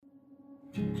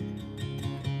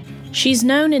She's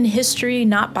known in history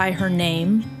not by her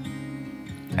name.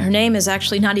 Her name is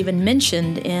actually not even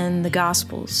mentioned in the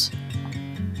Gospels.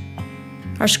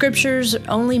 Our scriptures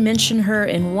only mention her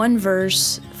in one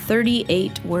verse,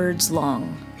 38 words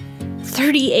long.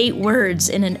 38 words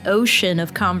in an ocean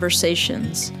of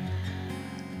conversations.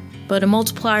 But a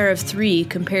multiplier of 3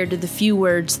 compared to the few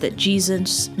words that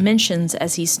Jesus mentions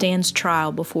as he stands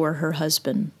trial before her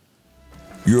husband.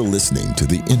 You're listening to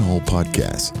the In All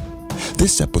Podcast.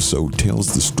 This episode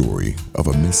tells the story of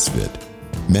a misfit,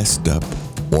 messed up,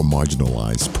 or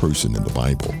marginalized person in the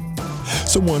Bible.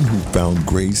 Someone who found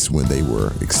grace when they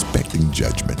were expecting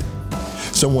judgment.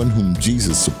 Someone whom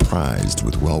Jesus surprised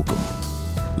with welcome,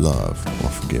 love, or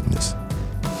forgiveness.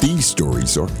 These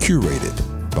stories are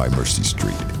curated by Mercy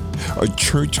Street, a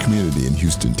church community in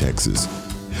Houston, Texas.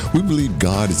 We believe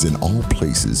God is in all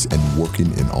places and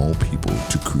working in all people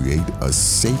to create a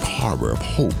safe harbor of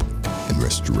hope and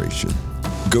restoration.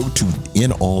 Go to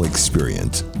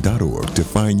inallexperience.org to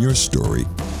find your story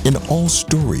in all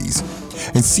stories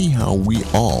and see how we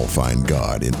all find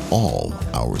God in all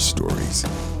our stories.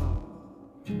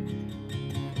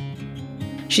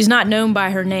 She's not known by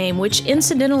her name, which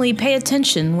incidentally, pay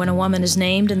attention when a woman is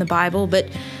named in the Bible, but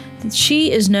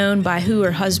she is known by who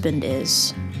her husband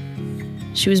is.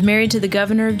 She was married to the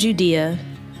governor of Judea,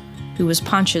 who was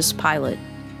Pontius Pilate.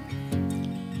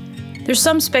 There's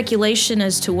some speculation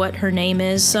as to what her name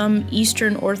is. Some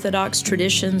Eastern Orthodox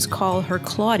traditions call her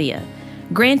Claudia,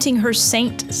 granting her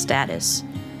saint status.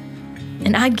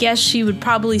 And I guess she would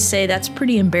probably say that's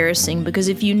pretty embarrassing because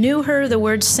if you knew her, the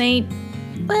word saint,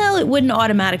 well, it wouldn't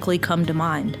automatically come to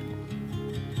mind.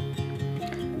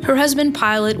 Her husband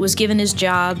Pilate was given his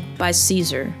job by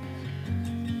Caesar.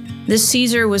 This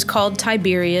Caesar was called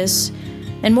Tiberius,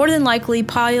 and more than likely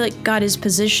Pilate got his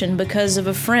position because of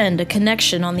a friend, a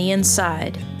connection on the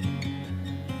inside.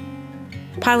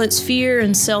 Pilate's fear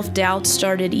and self-doubt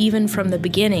started even from the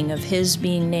beginning of his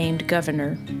being named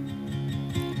governor.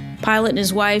 Pilate and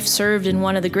his wife served in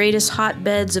one of the greatest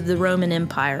hotbeds of the Roman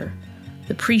Empire,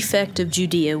 the prefect of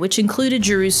Judea, which included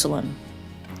Jerusalem.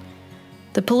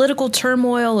 The political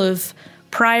turmoil of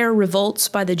prior revolts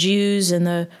by the Jews and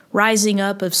the rising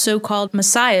up of so-called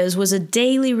messiahs was a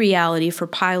daily reality for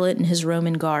Pilate and his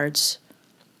Roman guards.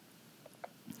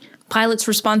 Pilate's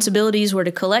responsibilities were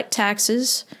to collect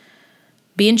taxes,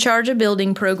 be in charge of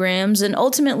building programs, and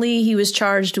ultimately he was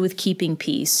charged with keeping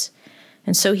peace.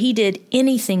 And so he did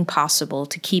anything possible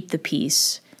to keep the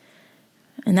peace.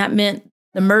 And that meant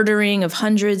the murdering of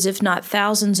hundreds, if not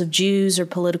thousands, of Jews or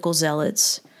political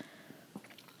zealots.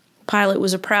 Pilate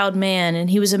was a proud man, and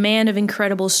he was a man of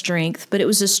incredible strength, but it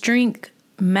was a strength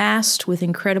masked with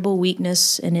incredible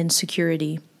weakness and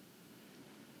insecurity.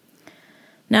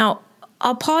 Now,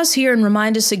 I'll pause here and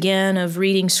remind us again of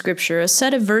reading Scripture, a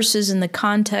set of verses in the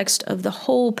context of the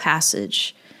whole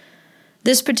passage.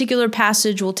 This particular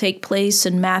passage will take place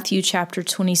in Matthew chapter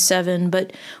 27,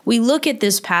 but we look at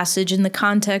this passage in the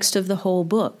context of the whole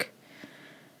book.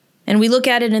 And we look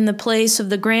at it in the place of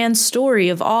the grand story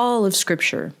of all of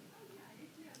Scripture.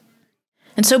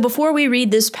 And so before we read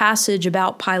this passage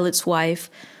about Pilate's wife,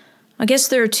 I guess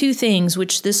there are 2 things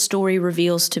which this story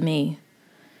reveals to me.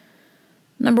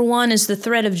 Number 1 is the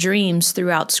thread of dreams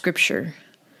throughout Scripture.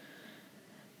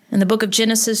 In the book of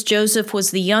Genesis, Joseph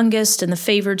was the youngest and the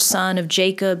favored son of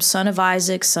Jacob, son of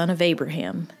Isaac, son of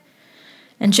Abraham.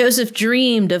 And Joseph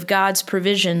dreamed of God's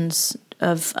provisions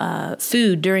of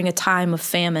food during a time of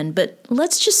famine. But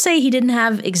let's just say he didn't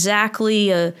have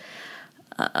exactly a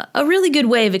really good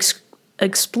way of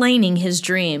explaining his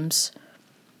dreams.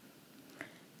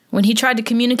 When he tried to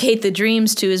communicate the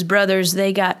dreams to his brothers,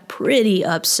 they got pretty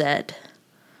upset.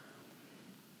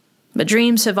 But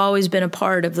dreams have always been a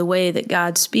part of the way that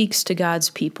God speaks to God's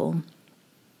people.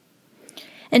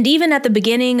 And even at the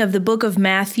beginning of the book of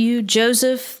Matthew,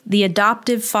 Joseph, the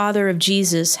adoptive father of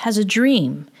Jesus, has a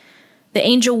dream. The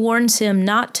angel warns him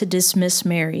not to dismiss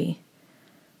Mary.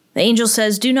 The angel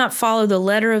says, "Do not follow the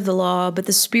letter of the law, but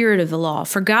the spirit of the law."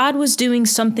 For God was doing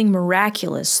something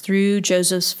miraculous through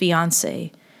Joseph's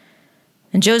fiancée.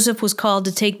 And Joseph was called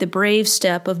to take the brave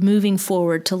step of moving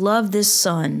forward to love this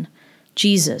son,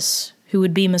 Jesus, who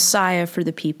would be Messiah for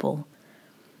the people.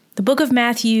 The book of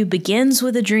Matthew begins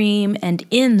with a dream and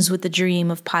ends with the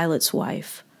dream of Pilate's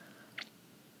wife.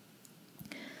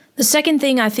 The second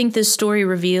thing I think this story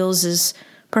reveals is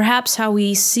perhaps how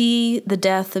we see the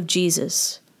death of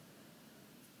Jesus.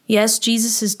 Yes,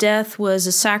 Jesus' death was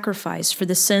a sacrifice for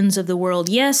the sins of the world.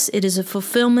 Yes, it is a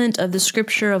fulfillment of the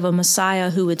scripture of a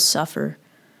Messiah who would suffer.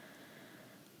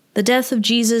 The death of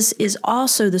Jesus is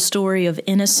also the story of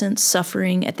innocence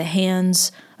suffering at the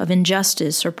hands of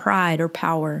injustice or pride or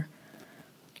power.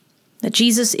 That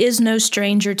Jesus is no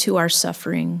stranger to our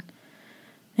suffering,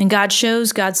 and God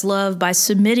shows God's love by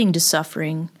submitting to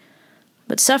suffering,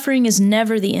 but suffering is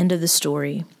never the end of the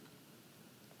story.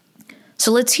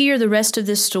 So let's hear the rest of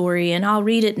this story, and I'll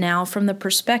read it now from the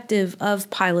perspective of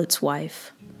Pilate's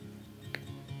wife.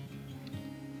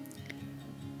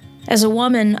 As a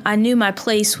woman, I knew my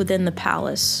place within the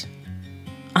palace.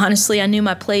 Honestly, I knew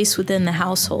my place within the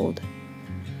household.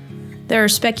 There are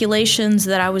speculations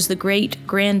that I was the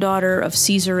great-granddaughter of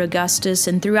Caesar Augustus,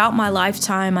 and throughout my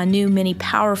lifetime, I knew many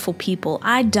powerful people.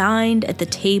 I dined at the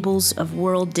tables of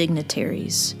world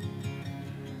dignitaries.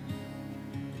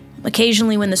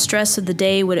 Occasionally, when the stress of the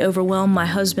day would overwhelm my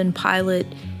husband, Pilate,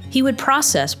 he would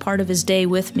process part of his day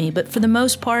with me, but for the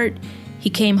most part, he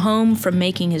came home from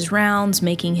making his rounds,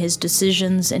 making his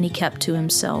decisions, and he kept to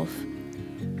himself.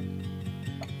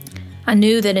 I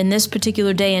knew that in this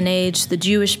particular day and age, the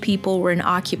Jewish people were an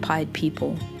occupied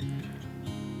people.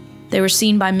 They were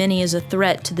seen by many as a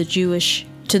threat to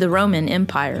the Roman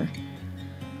Empire.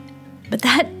 But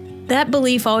that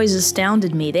belief always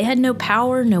astounded me. They had no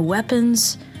power, no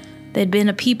weapons. They'd been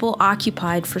a people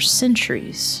occupied for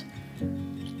centuries.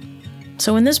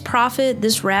 So when this prophet,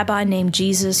 this rabbi named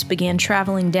Jesus, began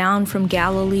traveling down from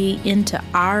Galilee into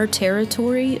our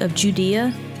territory of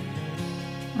Judea,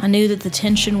 I knew that the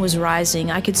tension was rising.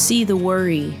 I could see the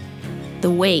worry, the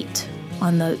weight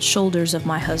on the shoulders of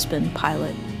my husband,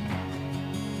 Pilate.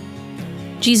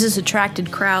 Jesus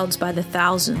attracted crowds by the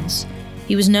thousands.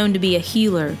 He was known to be a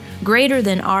healer, greater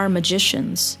than our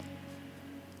magicians.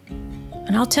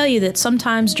 And I'll tell you that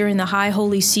sometimes during the high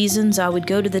holy seasons, I would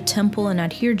go to the temple and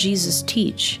I'd hear Jesus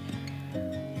teach.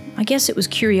 I guess it was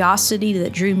curiosity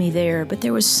that drew me there, but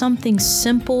there was something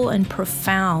simple and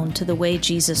profound to the way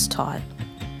Jesus taught.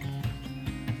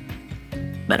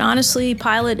 But honestly,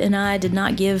 Pilate and I did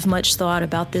not give much thought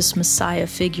about this Messiah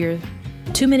figure.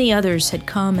 Too many others had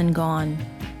come and gone.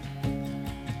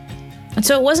 And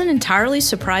so it wasn't entirely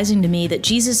surprising to me that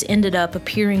Jesus ended up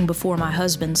appearing before my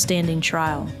husband standing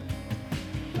trial.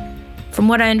 From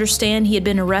what I understand, he had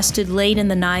been arrested late in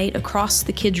the night across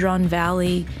the Kidron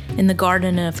Valley in the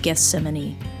Garden of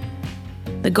Gethsemane.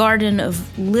 The garden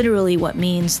of literally what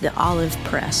means the olive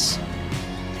press.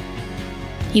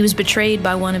 He was betrayed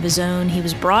by one of his own. He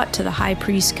was brought to the high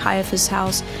priest Caiaphas'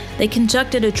 house. They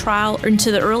conducted a trial into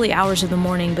the early hours of the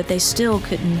morning, but they still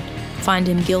couldn't find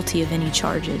him guilty of any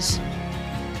charges.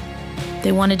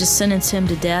 They wanted to sentence him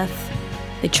to death.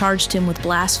 They charged him with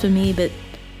blasphemy, but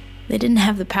they didn't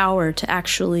have the power to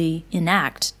actually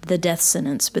enact the death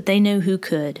sentence, but they knew who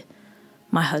could: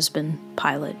 my husband,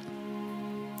 Pilate.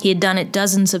 He had done it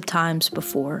dozens of times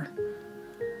before.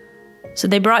 So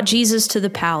they brought Jesus to the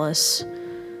palace.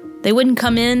 They wouldn't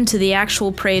come into the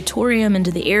actual praetorium, into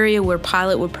the area where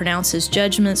Pilate would pronounce his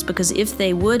judgments, because if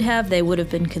they would have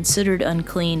been considered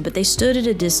unclean, but they stood at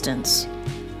a distance.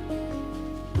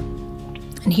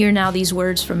 And hear now these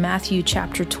words from Matthew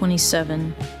chapter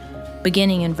 27,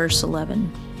 beginning in verse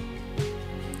 11.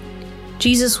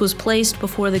 Jesus was placed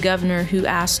before the governor, who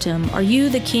asked him, "Are you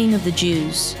the king of the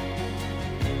Jews?"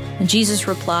 And Jesus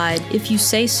replied, "If you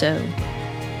say so."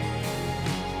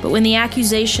 But when the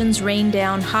accusations rained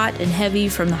down hot and heavy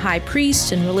from the high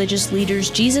priests and religious leaders,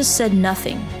 Jesus said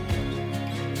nothing.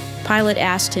 Pilate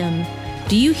asked him,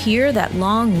 "Do you hear that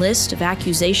long list of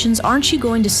accusations? Aren't you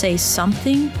going to say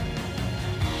something?"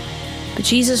 But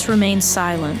Jesus remained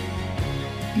silent,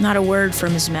 not a word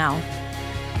from his mouth.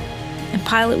 And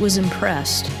Pilate was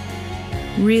impressed,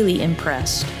 really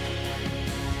impressed.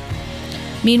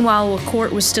 Meanwhile, while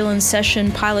court was still in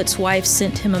session, Pilate's wife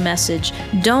sent him a message.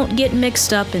 "Don't get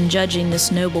mixed up in judging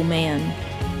this noble man.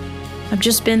 I've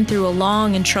just been through a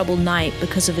long and troubled night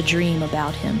because of a dream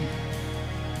about him."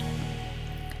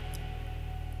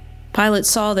 Pilate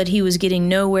saw that he was getting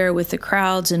nowhere with the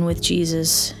crowds and with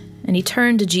Jesus, and he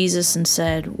turned to Jesus and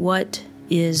said, "What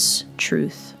is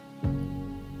truth?"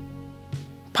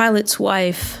 Pilate's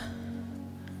wife,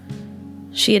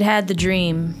 she had had the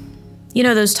dream. You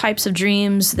know, those types of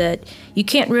dreams that you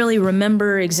can't really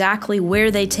remember exactly where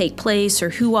they take place or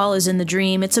who all is in the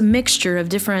dream. It's a mixture of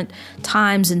different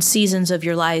times and seasons of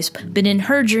your life. But in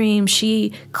her dream,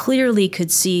 she clearly could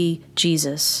see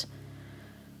Jesus.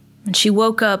 And she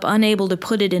woke up unable to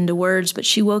put it into words, but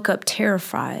she woke up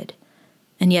terrified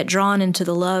and yet drawn into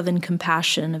the love and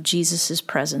compassion of Jesus'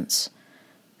 presence.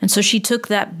 And so she took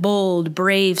that bold,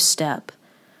 brave step,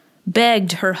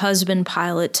 begged her husband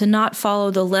Pilate to not follow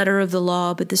the letter of the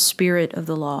law, but the spirit of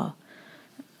the law.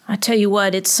 I tell you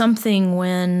what, it's something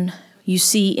when you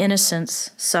see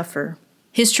innocents suffer.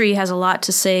 History has a lot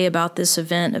to say about this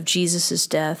event of Jesus'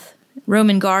 death.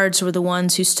 Roman guards were the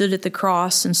ones who stood at the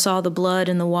cross and saw the blood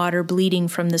and the water bleeding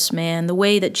from this man, the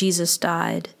way that Jesus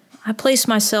died. I place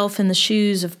myself in the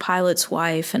shoes of Pilate's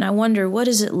wife, and I wonder, what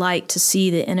is it like to see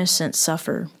the innocent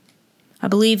suffer? I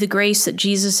believe the grace that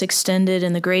Jesus extended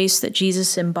and the grace that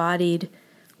Jesus embodied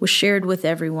was shared with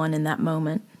everyone in that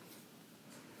moment.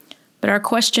 But our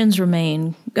questions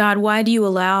remain. God, why do you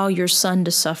allow your son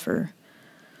to suffer?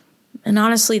 And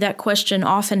honestly, that question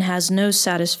often has no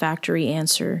satisfactory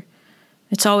answer.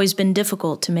 It's always been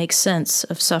difficult to make sense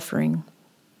of suffering.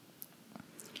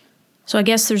 So I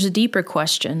guess there's a deeper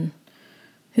question.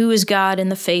 Who is God in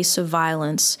the face of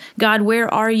violence? God,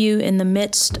 where are you in the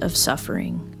midst of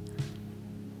suffering?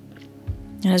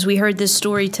 And as we heard this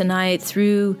story tonight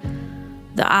through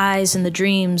the eyes and the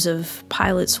dreams of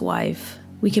Pilate's wife,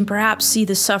 we can perhaps see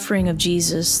the suffering of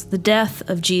Jesus, the death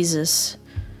of Jesus,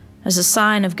 as a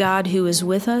sign of God who is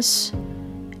with us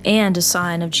and a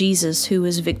sign of Jesus who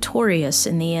is victorious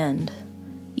in the end,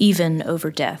 even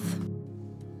over death.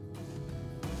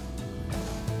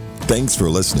 Thanks for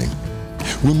listening.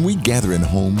 When we gather in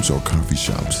homes or coffee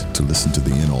shops to listen to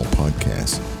the In All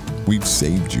podcast, we've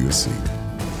saved you a seat.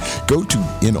 Go to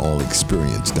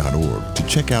inallexperience.org to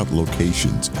check out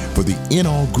locations for the In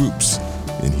All groups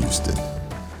in Houston.